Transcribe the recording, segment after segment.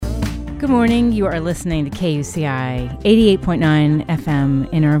Good morning. You are listening to KUCI 88.9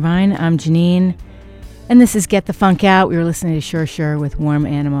 FM in Irvine. I'm Janine, and this is Get the Funk Out. We were listening to Sure Sure with Warm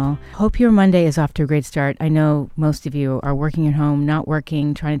Animal. Hope your Monday is off to a great start. I know most of you are working at home, not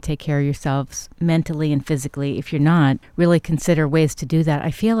working, trying to take care of yourselves mentally and physically. If you're not, really consider ways to do that.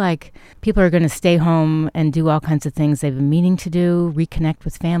 I feel like people are going to stay home and do all kinds of things they've been meaning to do, reconnect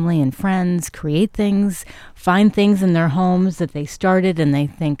with family and friends, create things, find things in their homes that they started and they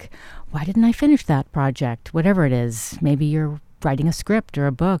think, why didn't I finish that project? Whatever it is. Maybe you're writing a script or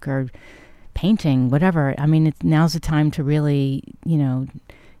a book or painting, whatever. I mean, now's the time to really,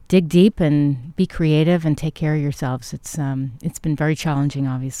 dig deep and be creative and take care of yourselves. It's been very challenging,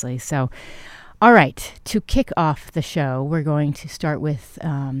 obviously. So, all right, to kick off the show, we're going to start with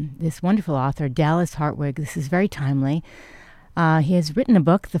this wonderful author, Dallas Hartwig. This is very timely. He has written a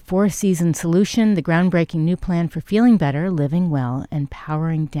book, The 4-Season Solution, the groundbreaking new plan for feeling better, living well, and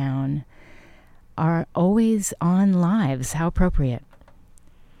powering down our always-on lives. How appropriate.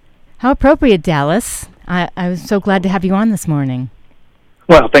 How appropriate, Dallas. I was so glad to have you on this morning.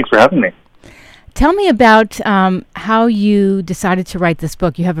 Well, thanks for having me. Tell me about how you decided to write this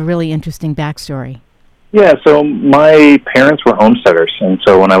book. You have a really interesting backstory. Yeah, so my parents were homesteaders, and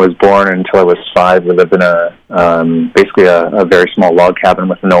so when I was born until I was 5, we lived in basically a very small log cabin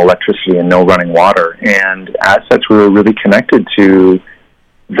with no electricity and no running water. And as such, we were really connected to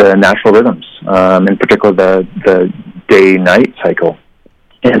the natural rhythms, in particular the day-night cycle.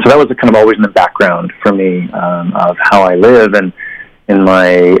 And so that was kind of always in the background for me of how I live. And in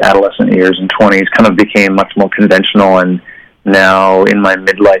my adolescent years and 20s, kind of became much more conventional. And now in my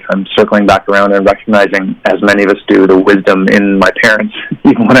midlife, I'm circling back around and recognizing, as many of us do, the wisdom in my parents,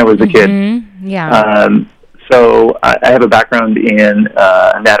 even when I was a kid. Yeah. So I have a background in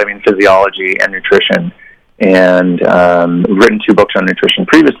anatomy and physiology and nutrition, and written 2 books on nutrition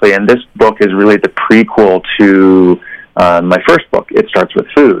previously. And this book is really the prequel to my first book. It starts with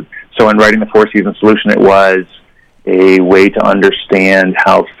food. So in writing The 4-Season Solution, it was a way to understand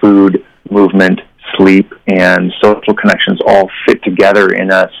how food, movement, sleep, and social connections all fit together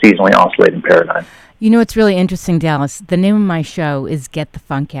in a seasonally oscillating paradigm. You know, it's really interesting, Dallas. The name of my show is Get the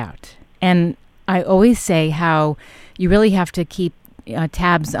Funk Out. And I always say how you really have to keep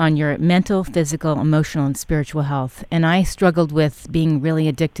tabs on your mental, physical, emotional, and spiritual health. And I struggled with being really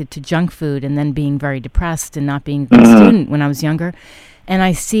addicted to junk food and then being very depressed and not being a good student when I was younger. And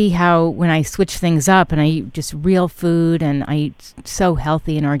I see how when I switch things up and I eat just real food and I eat so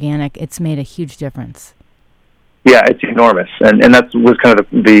healthy and organic, it's made a huge difference. Yeah, it's enormous. And that was kind of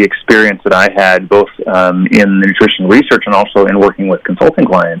the experience that I had both in nutrition research and also in working with consulting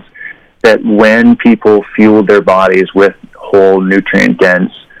clients, that when people fueled their bodies with whole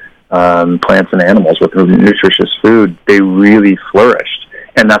nutrient-dense plants and animals with nutritious food, they really flourished.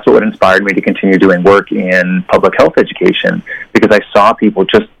 And that's what inspired me to continue doing work in public health education, because I saw people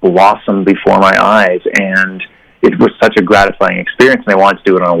just blossom before my eyes, and it was such a gratifying experience, and I wanted to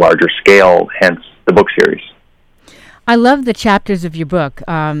do it on a larger scale, hence the book series. I love the chapters of your book.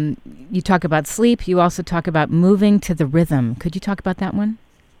 You talk about sleep. You also talk about moving to the rhythm. Could you talk about that one?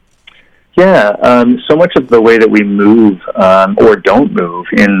 Yeah, so much of the way that we move or don't move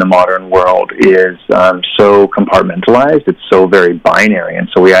in the modern world is so compartmentalized. It's so very binary. And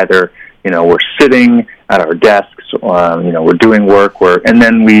so we either, we're sitting at our desks, we're doing work, and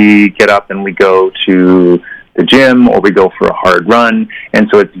then we get up and we go to the gym or we go for a hard run. And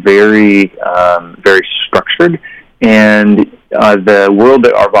so it's very, very structured. And the world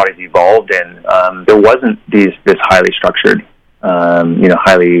that our bodies evolved in, there wasn't this highly structured,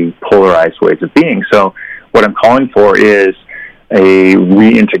 highly polarized ways of being. So what I'm calling for is a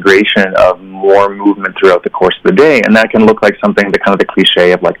reintegration of more movement throughout the course of the day. And that can look like something, the kind of the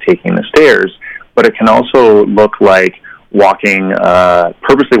cliche of like taking the stairs, but it can also look like walking,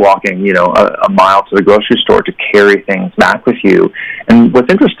 purposely walking, a mile to the grocery store to carry things back with you. And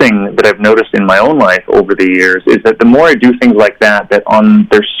what's interesting that I've noticed in my own life over the years is that the more I do things like that on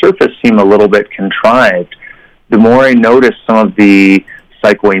their surface seem a little bit contrived, the more I notice some of the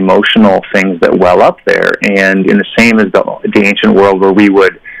psycho-emotional things that well up there. And in the same as the ancient world where we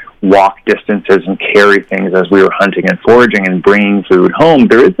would walk distances and carry things as we were hunting and foraging and bringing food home,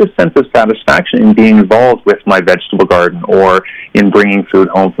 there is this sense of satisfaction in being involved with my vegetable garden or in bringing food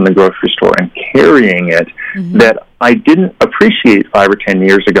home from the grocery store and carrying it that I didn't appreciate 5 or 10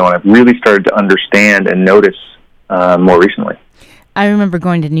 years ago, and I've really started to understand and notice more recently. I remember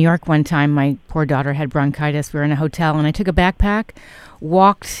going to New York one time. My poor daughter had bronchitis. We were in a hotel, and I took a backpack,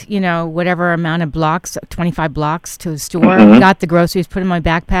 walked, whatever amount of blocks, 25 blocks to a store, got the groceries, put in my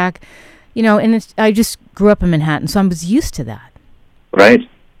backpack, and I just grew up in Manhattan, so I was used to that. Right.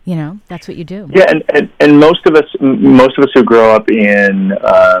 That's what you do. Yeah, and most of us who grow up in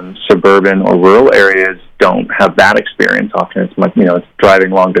suburban or rural areas don't have that experience. Often it's much, it's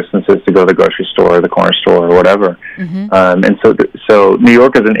driving long distances to go to the grocery store or the corner store or whatever. Mm-hmm. And so New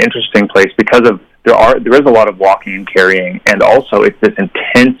York is an interesting place because there is a lot of walking and carrying, and also it's this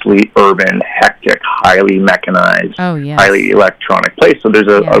intensely urban, hectic, highly mechanized, highly electronic place. So there's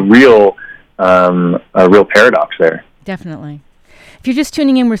a real paradox there. Definitely. If you're just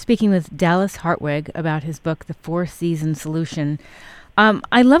tuning in, we're speaking with Dallas Hartwig about his book, The 4-Season Solution.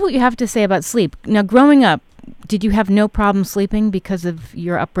 I love what you have to say about sleep. Now, growing up, did you have no problem sleeping because of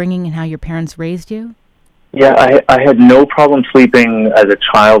your upbringing and how your parents raised you? Yeah, I had no problem sleeping as a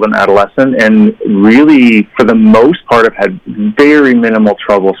child and adolescent, and really, for the most part, I've had very minimal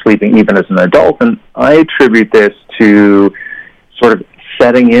trouble sleeping even as an adult, and I attribute this to sort of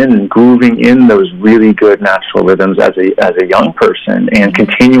setting in and grooving in those really good natural rhythms as a young person and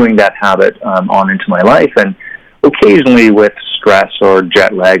continuing that habit on into my life. And occasionally with stress or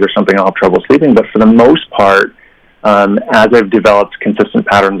jet lag or something, I'll have trouble sleeping. But for the most part, as I've developed consistent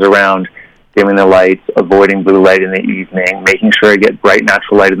patterns around dimming the lights, avoiding blue light in the evening, making sure I get bright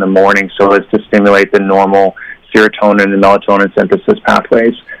natural light in the morning so as to stimulate the normal serotonin and melatonin synthesis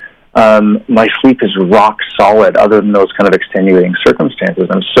pathways, my sleep is rock solid other than those kind of extenuating circumstances.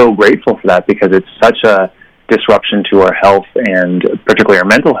 I'm so grateful for that because it's such a disruption to our health and particularly our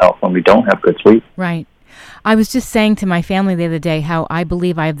mental health when we don't have good sleep. Right. I was just saying to my family the other day how I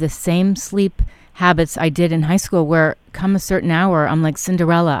believe I have the same sleep habits I did in high school where come a certain hour, I'm like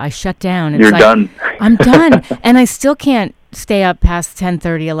Cinderella. I shut down. You're done. I'm done. And I still can't stay up past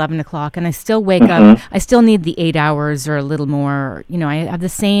 10:30, 11 o'clock, and I still wake up. I still need the 8 hours or a little more. I have the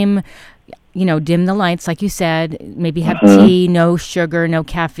same, dim the lights, like you said, maybe have tea, no sugar, no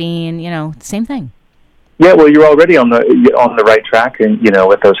caffeine, same thing. Yeah, well, you're already on the right track, and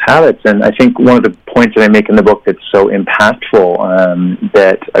with those habits. And I think one of the points that I make in the book that's so impactful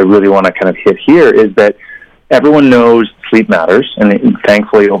that I really want to kind of hit here is that everyone knows sleep matters, and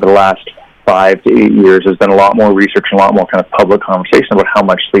thankfully over the last 5 to 8 years, there's been a lot more research and a lot more kind of public conversation about how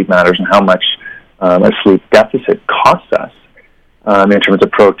much sleep matters and how much a sleep deficit costs us in terms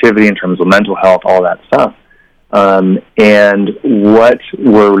of productivity, in terms of mental health, all that stuff. And what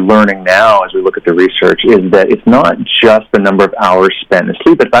we're learning now as we look at the research is that it's not just the number of hours spent in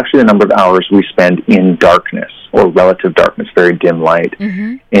sleep, it's actually the number of hours we spend in darkness or relative darkness, very dim light.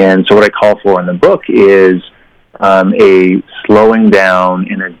 And so what I call for in the book is a slowing down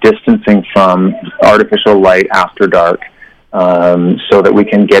and a distancing from artificial light after dark so that we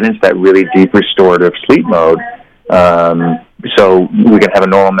can get into that really deep restorative sleep mode so we can have a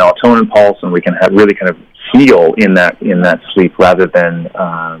normal melatonin pulse and we can have really kind of heal in that sleep rather than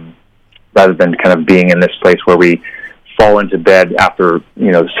kind of being in this place where we fall into bed after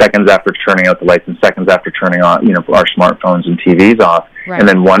seconds after turning out the lights and seconds after turning on our smartphones and TVs off, and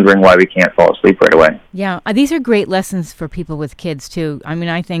then wondering why we can't fall asleep right away. Yeah, these are great lessons for people with kids too. I mean,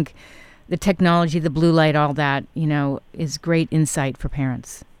 I think the technology, the blue light, all that is great insight for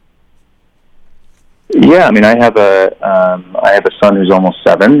parents. Yeah, I mean, I have a son who's almost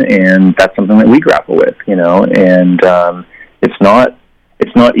 7, and that's something that we grapple with, and it's not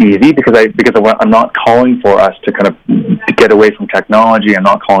easy because I'm not calling for us to kind of get away from technology. I'm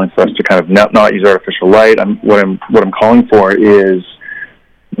not calling for us to kind of not use artificial light. What I'm calling for is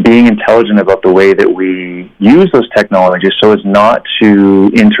being intelligent about the way that we use those technologies so as not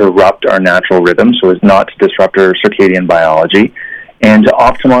to interrupt our natural rhythm, so as not to disrupt our circadian biology, and to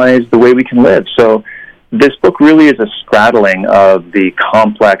optimize the way we can live. So this book really is a straddling of the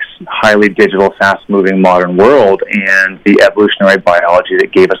complex, highly digital, fast-moving modern world and the evolutionary biology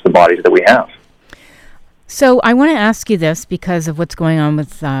that gave us the bodies that we have. So I want to ask you this because of what's going on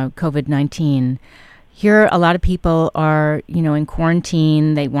with COVID-19. Here, a lot of people are, in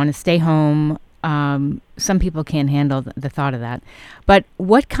quarantine. They want to stay home. Some people can't handle the thought of that. But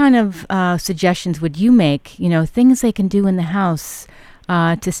what kind of suggestions would you make, things they can do in the house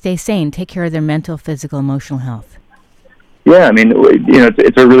to stay sane, take care of their mental, physical, emotional health? Yeah, I mean,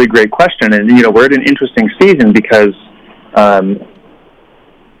 it's a really great question, and we're at an interesting season because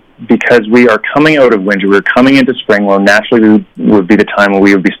we are coming out of winter, we're coming into spring. Well, naturally, would be the time when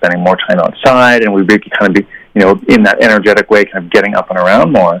we would be spending more time outside, and we'd be kind of be, in that energetic way, kind of getting up and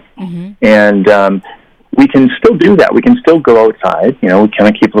around more. And we can still do that. We can still go outside. We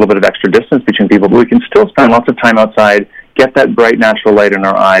kind of keep a little bit of extra distance between people, but we can still spend lots of time outside. Get that bright natural light in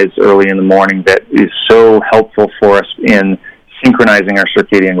our eyes early in the morning that is so helpful for us in synchronizing our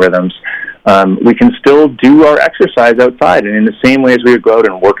circadian rhythms. We can still do our exercise outside, and in the same way as we would go out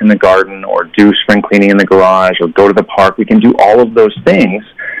and work in the garden or do spring cleaning in the garage or go to the park, we can do all of those things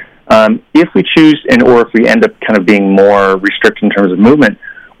If we choose, or if we end up kind of being more restricted in terms of movement,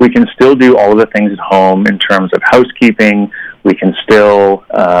 we can still do all of the things at home in terms of housekeeping. We can still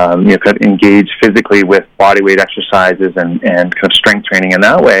kind of engage physically with body weight exercises and kind of strength training in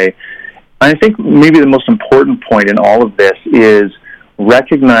that way. And I think maybe the most important point in all of this is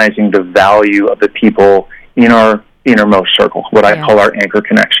recognizing the value of the people in our innermost circle, what I call our anchor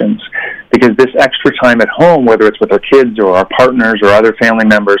connections. Because this extra time at home, whether it's with our kids or our partners or other family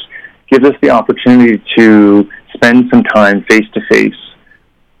members, gives us the opportunity to spend some time face-to-face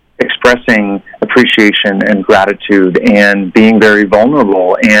expressing appreciation and gratitude and being very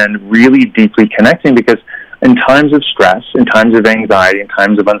vulnerable and really deeply connecting, because in times of stress, in times of anxiety, in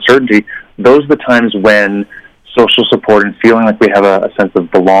times of uncertainty, those are the times when social support and feeling like we have a sense of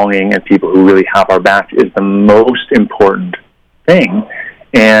belonging and people who really have our back is the most important thing.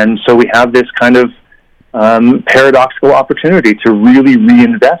 And so we have this kind of paradoxical opportunity to really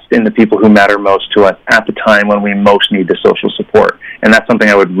reinvest in the people who matter most to us at the time when we most need the social support. And that's something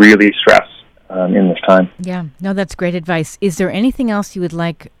I would really stress in this time. Yeah, no, that's great advice. Is there anything else you would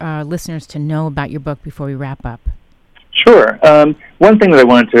like listeners to know about your book before we wrap up? Sure. One thing that I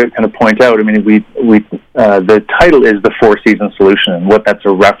wanted to kind of point out, I mean, the title is The Four-Season Solution, and what that's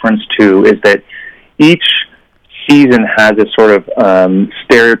a reference to is that each season has a sort of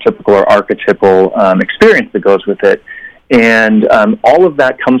stereotypical or archetypal experience that goes with it. And all of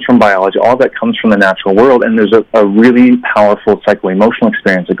that comes from biology, all of that comes from the natural world, and there's a really powerful psycho-emotional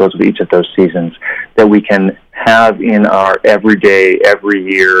experience that goes with each of those seasons that we can have in our everyday, every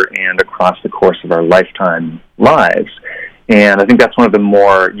year, and across the course of our lifetime lives. And I think that's one of the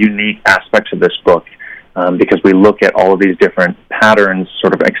more unique aspects of this book, because we look at all of these different patterns,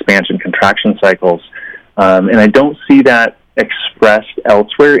 sort of expansion-contraction cycles, and I don't see that expressed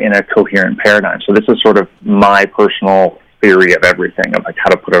elsewhere in a coherent paradigm. So this is sort of my personal theory of everything, of like how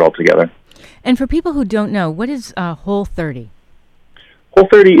to put it all together. And for people who don't know, what is Whole30?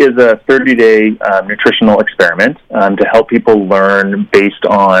 Whole30 is a 30-day nutritional experiment to help people learn, based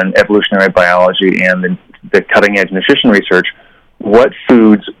on evolutionary biology and the cutting-edge nutrition research, what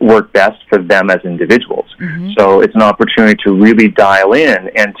foods work best for them as individuals. Mm-hmm. So it's an opportunity to really dial in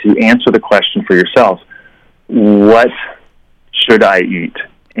and to answer the question for yourself, what should I eat?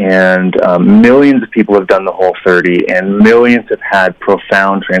 And millions of people have done the Whole30, and millions have had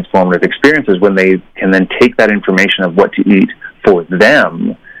profound transformative experiences when they can then take that information of what to eat for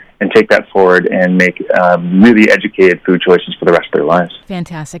them and take that forward and make really educated food choices for the rest of their lives.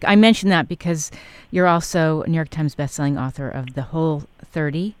 Fantastic. I mentioned that because you're also a New York Times bestselling author of The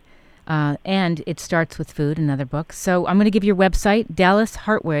Whole30, and It Starts with Food, another book. So I'm going to give your website, Dallas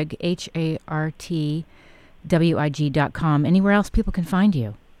Hartwig, HARTWIG.com. Anywhere else people can find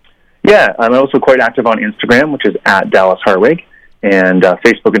you? Yeah, I'm also quite active on Instagram, which is at Dallas Hartwig, and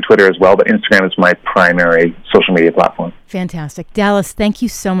Facebook and Twitter as well, but Instagram is my primary social media platform. Fantastic. Dallas, thank you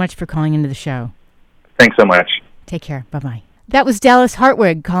so much for calling into the show. Thanks so much. Take care. Bye-bye. That was Dallas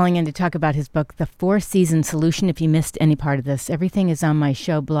Hartwig calling in to talk about his book, The Four-Season Solution. If you missed any part of this, everything is on my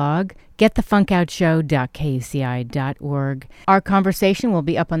show blog, getthefunkoutshow.kuci.org. Our conversation will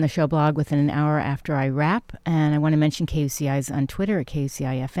be up on the show blog within an hour after I wrap. And I want to mention KUCI's on Twitter at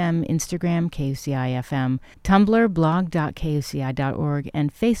KUCI-FM, Instagram, KUCI-FM, Tumblr, blog.kuci.org,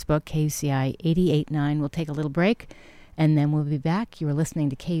 and Facebook, KUCI 88.9. We'll take a little break, and then we'll be back. You are listening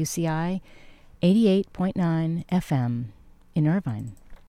to KUCI 88.9 FM. in Irvine.